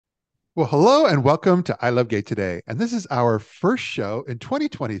Well, hello and welcome to I Love Gay today. And this is our first show in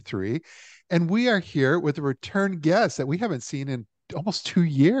 2023. And we are here with a return guest that we haven't seen in almost 2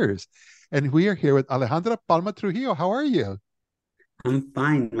 years. And we are here with Alejandra Palma Trujillo. How are you? I'm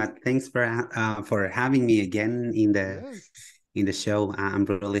fine, but thanks for having me again in the Yes. in the show. I'm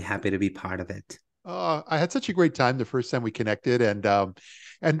really happy to be part of it. I had such a great time the first time we connected and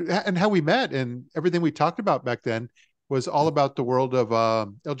how we met and everything we talked about back then was all about the world of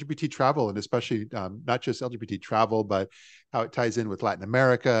LGBT travel and especially not just LGBT travel, but how it ties in with Latin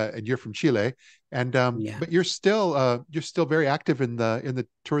America. And you're from Chile, and Yeah. but you're still very active in the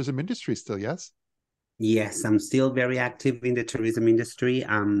tourism industry still, yes? Yes, I'm still very active in the tourism industry.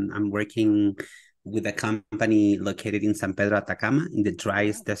 I'm working with a company located in San Pedro Atacama in the Yeah,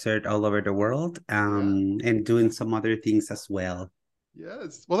 driest desert all over the world, yeah. and doing some other things as well.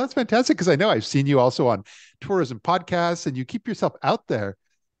 Yes. Well, that's fantastic because I know I've seen you also on tourism podcasts and you keep yourself out there.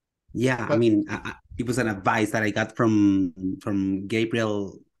 Yeah, I But mean, it was an advice that I got from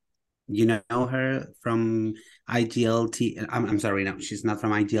Gabriel. You know her from IGLT. I'm sorry, no, she's not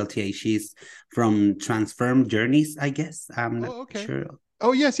from IGLTA. She's from Transform Journeys, I guess. I'm not oh, okay. sure.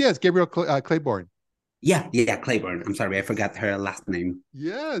 Oh, yes, yes, Gabriel Claiborne. Yeah, Claiborne. I'm sorry, I forgot her last name.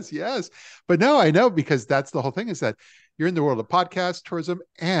 Yes, yes. But no, I know because that's the whole thing is that you're in the world of podcast tourism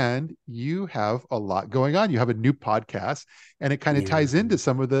and you have a lot going on. You have a new podcast and it kind of Yeah, ties into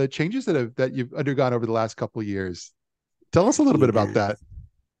some of the changes that you've undergone over the last couple of years. Tell us a little bit about that.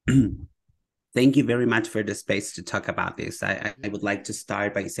 yes. Thank you very much for the space to talk about this. I would like to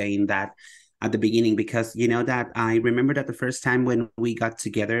start by saying that at the beginning, because you know that I remember that the first time when we got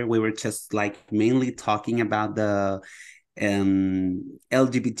together, we were just like mainly talking about the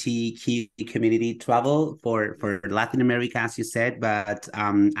LGBTQ community travel for Latin America, as you said. But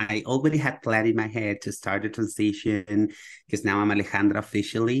I already had planned in my head to start the transition because now I'm Alejandra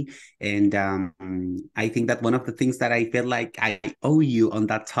officially, and I think that one of the things that I felt like I owe you on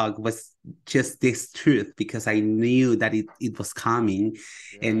that talk was just this truth because I knew that it was coming.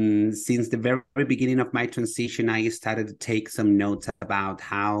 Yeah. And since the very beginning of my transition, I started to take some notes about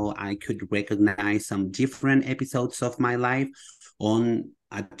how I could recognize some different episodes of my life on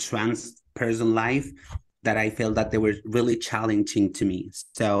a trans person life that I felt that they were really challenging to me. Yeah.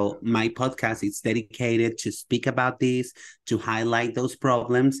 So my podcast is dedicated to speak about this, to highlight those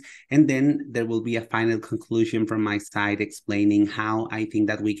problems, and then there will be a final conclusion from my side explaining how I think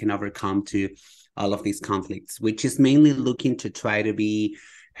that we can overcome to all of these conflicts, which is mainly looking to try to be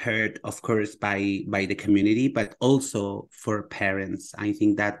heard, of course, by the community, but also for parents. I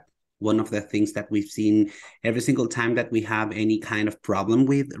think that one of the things that we've seen every single time that we have any kind of problem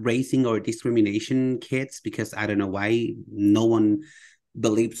with raising or discrimination kids, because I don't know why no one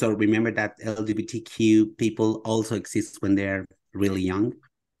believes or remember that LGBTQ people also exist when they're really young.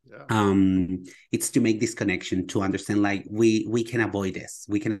 Yeah. It's to make this connection to understand like we can avoid this,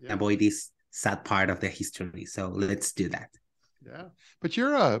 we can Yeah. avoid this sad part of the history, so let's do that. Yeah. But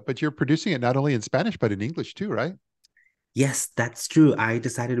you're producing it not only in Spanish but in English too, right? Yes, that's true. I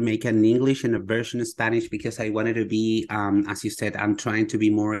decided to make an English and a version of Spanish because I wanted to be, as you said, I'm trying to be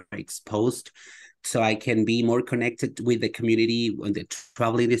more exposed so I can be more connected with the community and the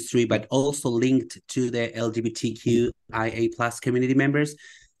travel industry, but also linked to the LGBTQIA plus community members.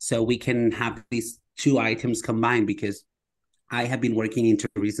 So we can have these two items combined because I have been working in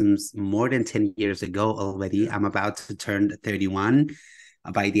tourism more than 10 years ago already. Yeah. I'm about to turn 31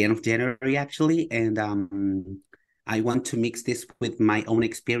 by the end of January, actually. And I want to mix this with my own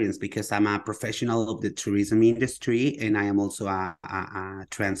experience because I'm a professional of the tourism industry and I am also a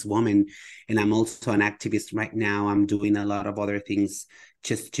trans woman. And I'm also an activist right now. I'm doing a lot of other things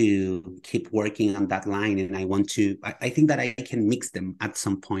just to keep working on that line. And I think that I can mix them at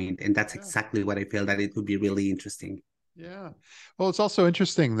some point. And that's Yeah. exactly what I feel that it would be really interesting. Yeah. Well, it's also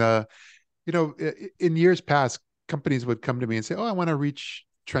interesting. In years past, companies would come to me and say, "Oh, I want to reach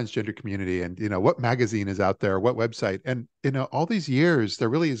transgender community, and what magazine is out there, what website?" And all these years, there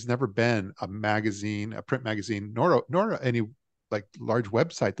really has never been a magazine, a print magazine, nor any like large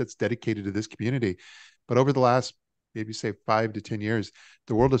website that's dedicated to this community. But over the last maybe say 5 to 10 years,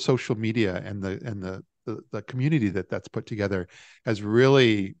 the world of social media and the community that's put together has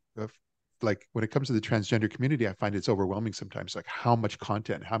really like when it comes to the transgender community, I find it's overwhelming sometimes, like how much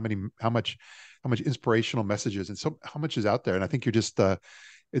content, how much inspirational messages, and so how much is out there. And I think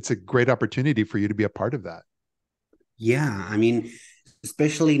it's a great opportunity for you to be a part of that. Yeah, I mean,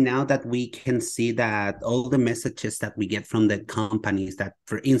 especially now that we can see that all the messages that we get from the companies that,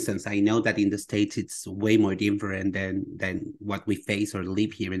 for instance, I know that in the States it's way more different than what we face or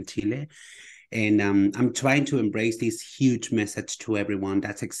live here in Chile. And I'm trying to embrace this huge message to everyone.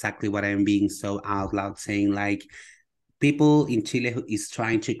 That's exactly what I'm being so out loud saying. Like, people in Chile who is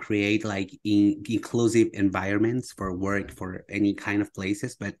trying to create like inclusive environments for work, for any kind of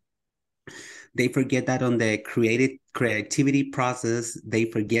places, but they forget that on the creativity process, they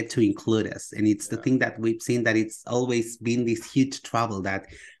forget to include us. And it's the Yeah. thing that we've seen, that it's always been this huge trouble that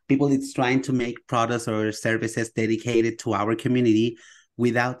people is trying to make products or services dedicated to our community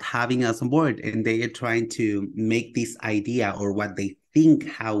without having us on board. And they are trying to make this idea or what they think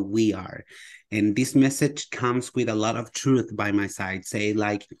how we are. And this message comes with a lot of truth by my side. Say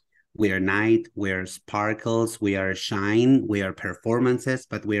like, we are night, we are sparkles, we are shine, we are performances,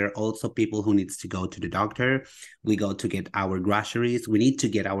 but we are also people who needs to go to the doctor. We go to get our groceries. We need to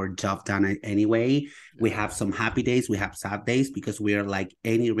get our job done anyway. We Yeah. have some happy days, we have sad days, because we are like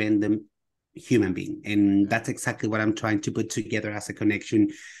any random human being. And Yeah. that's exactly what I'm trying to put together as a connection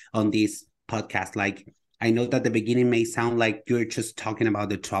on this podcast. Like, I know that the beginning may sound like you're just talking about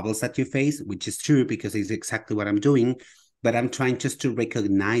the troubles that you face, which is true because it's exactly what I'm doing. But I'm trying just to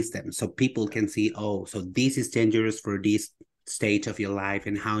recognize them so people Yeah. can see, oh, so this is dangerous for this stage of your life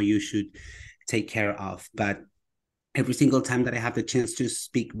and how you should take care of. But every single time that I have the chance to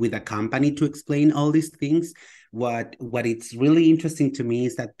speak with a company to explain all these things, what it's really interesting to me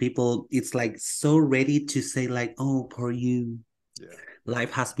is that people, it's like so ready to say like, oh, poor you, Yeah.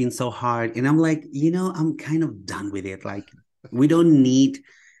 life has been so hard. And I'm like, I'm kind of done with it. Like, we don't need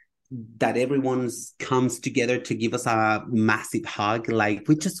that everyone comes together to give us a massive hug. Like,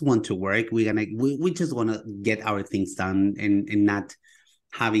 we just want to work. We just want to get our things done, and not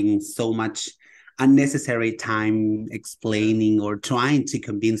having so much unnecessary time Yeah. explaining or trying to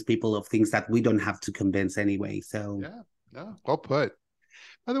convince people of things that we don't have to convince anyway. So Yeah. No, well put.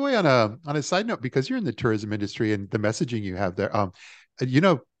 By the way, on a side note, because you're in the tourism industry and the messaging you have there, you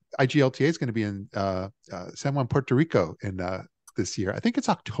know, IGLTA is going to be in San Juan, Puerto Rico in this year. I think it's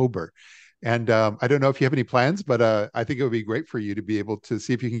October. And I don't know if you have any plans, but I think it would be great for you to be able to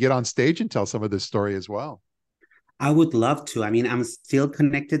see if you can get on stage and tell some of this story as well. I would love to. I mean, I'm still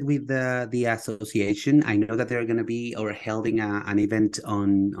connected with the association. I know that they're going to be or holding an event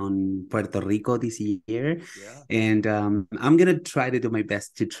on Puerto Rico this year, Yeah. and I'm gonna try to do my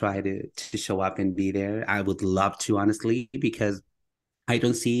best to try to show up and be there. I would love to, honestly, because I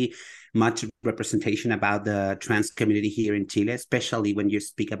don't see much representation about the trans community here in Chile, especially when you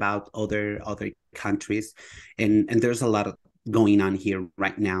speak about other countries, and there's a lot of going on here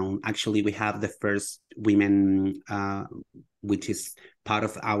right now. Actually, we have the first women, which is part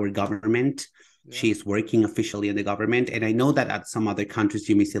of our government. Yeah. She is working officially in the government, and I know that at some other countries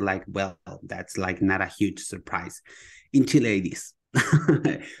you may say like, well, that's like not a huge surprise. In Chile, it is.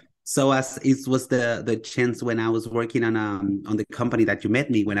 So as it was the chance when I was working on the company that you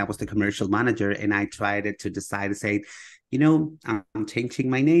met me when I was the commercial manager, and I tried to decide to say, I'm changing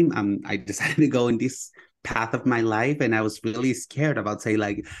my name. I decided to go in this path of my life, and I was really scared about saying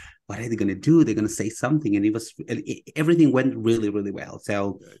like, what are they gonna do? They're gonna say something, and everything went really really well.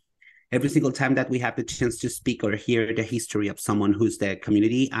 So Good. every single time that we have the chance to speak or hear the history of someone who's the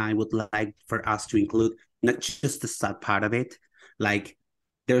community, I would like for us to include not just the sad part of it, like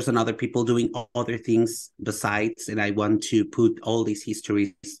there's another people doing other things besides, and I want to put all these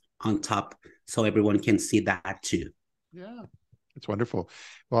histories on top so everyone can see that too. Yeah. It's wonderful.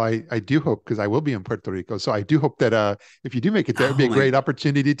 Well, I do hope, because I will be in Puerto Rico. So I do hope that if you do make it there, it'd be Oh a my, great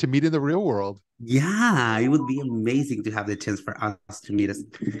opportunity to meet in the real world. yeah, it would be amazing to have the chance for us to meet us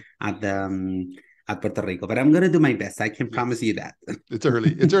at the at Puerto Rico. But I'm gonna do my best. I can promise Yes. you that. It's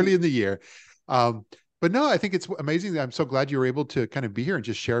early. It's early in the year. But no, I think it's amazing that I'm so glad you were able to kind of be here and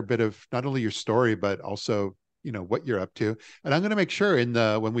just share a bit of not only your story, but also, what you're up to. And I'm going to make sure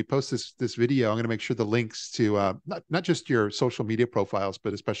when we post this video, I'm going to make sure the links to not just your social media profiles,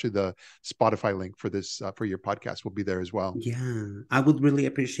 but especially the Spotify link for this for your podcast will be there as well. Yeah, I would really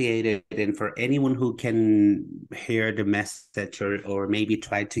appreciate it. And for anyone who can hear the message or maybe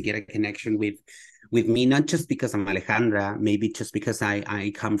try to get a connection with me, not just because I'm Alejandra, maybe just because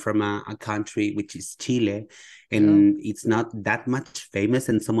I come from a country which is Chile, Yeah. and it's not that much famous,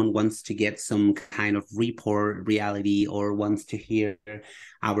 and someone wants to get some kind of report reality or wants to hear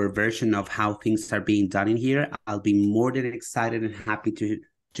our version of how things are being done in here, I'll be more than excited and happy to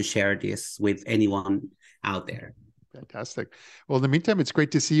share this with anyone out there. Fantastic. Well, in the meantime, it's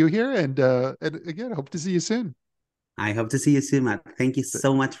great to see you here, and again, hope to see you soon. I hope to see you soon, Matt. Thank you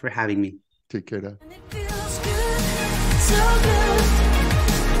so much for having me. Take care now. And it feels good, so good.